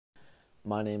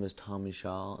My name is Tommy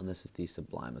Shaw, and this is the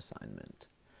Sublime assignment.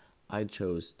 I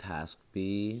chose Task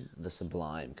B, the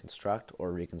Sublime, construct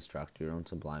or reconstruct your own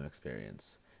Sublime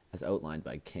experience, as outlined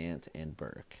by Kant and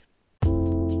Burke.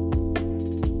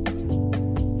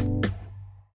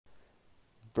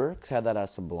 Burke said that a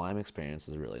Sublime experience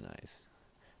is really nice,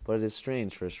 but it is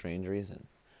strange for a strange reason.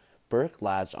 Burke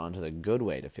latched onto the good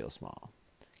way to feel small.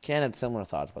 Kant had similar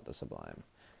thoughts about the Sublime.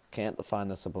 Kant defined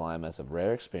the sublime as a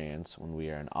rare experience when we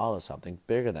are in awe of something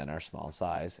bigger than our small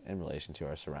size in relation to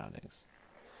our surroundings.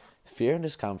 Fear and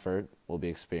discomfort will be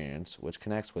experienced, which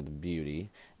connects with beauty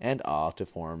and awe to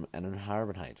form an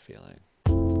inhabitite feeling.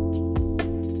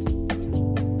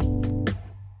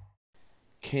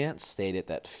 Kant stated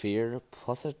that fear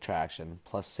plus attraction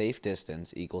plus safe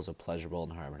distance equals a pleasurable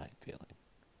inhabitite feeling.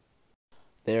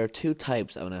 There are two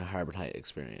types of an inhabitite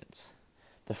experience.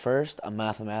 The first, a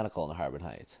mathematical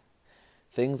inhabitite.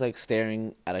 Things like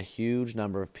staring at a huge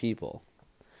number of people.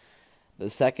 The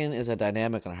second is a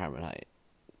dynamic inhabitite.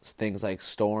 Things like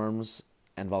storms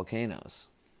and volcanoes.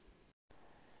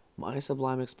 My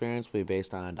Sublime experience will be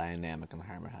based on a dynamic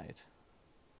inhabitite.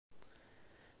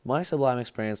 My Sublime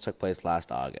experience took place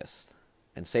last August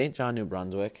in St. John, New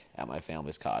Brunswick, at my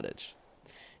family's cottage.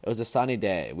 It was a sunny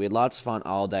day. We had lots of fun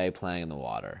all day playing in the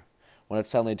water, when it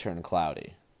suddenly turned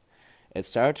cloudy. It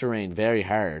started to rain very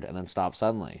hard and then stopped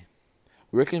suddenly.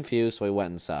 We were confused, so we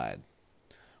went inside.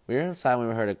 We were inside when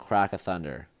we heard a crack of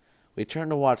thunder. We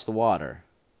turned to watch the water.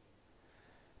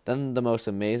 Then the most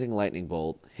amazing lightning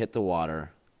bolt hit the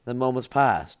water. Then moments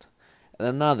passed, and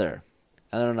then another,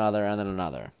 and then another, and then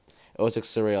another. It was a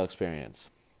surreal experience.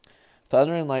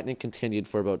 Thunder and lightning continued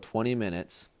for about 20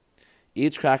 minutes.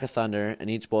 Each crack of thunder and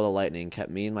each bolt of lightning kept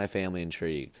me and my family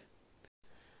intrigued.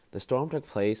 The storm took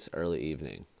place early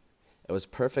evening. It was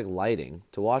perfect lighting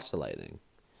to watch the lightning.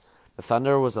 The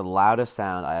thunder was the loudest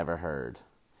sound I ever heard.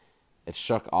 It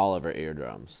shook all of our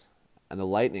eardrums, and the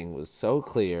lightning was so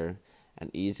clear and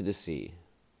easy to see.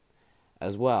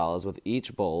 As well as with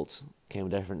each bolt came a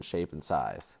different shape and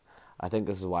size. I think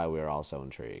this is why we are all so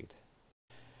intrigued.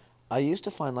 I used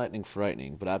to find lightning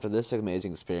frightening, but after this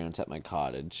amazing experience at my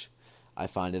cottage, I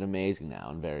find it amazing now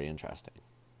and very interesting.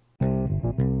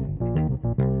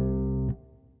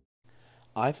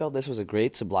 I felt this was a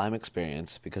great sublime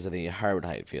experience because of the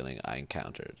inhabitite feeling I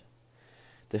encountered.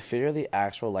 The fear of the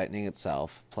actual lightning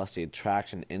itself, plus the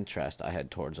attraction and interest I had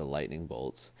towards the lightning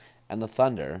bolts, and the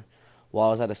thunder, while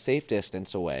I was at a safe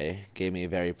distance away, gave me a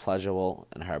very pleasurable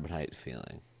and inhabitite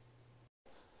feeling.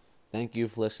 Thank you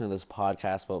for listening to this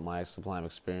podcast about my sublime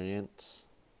experience.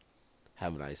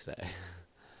 Have a nice day.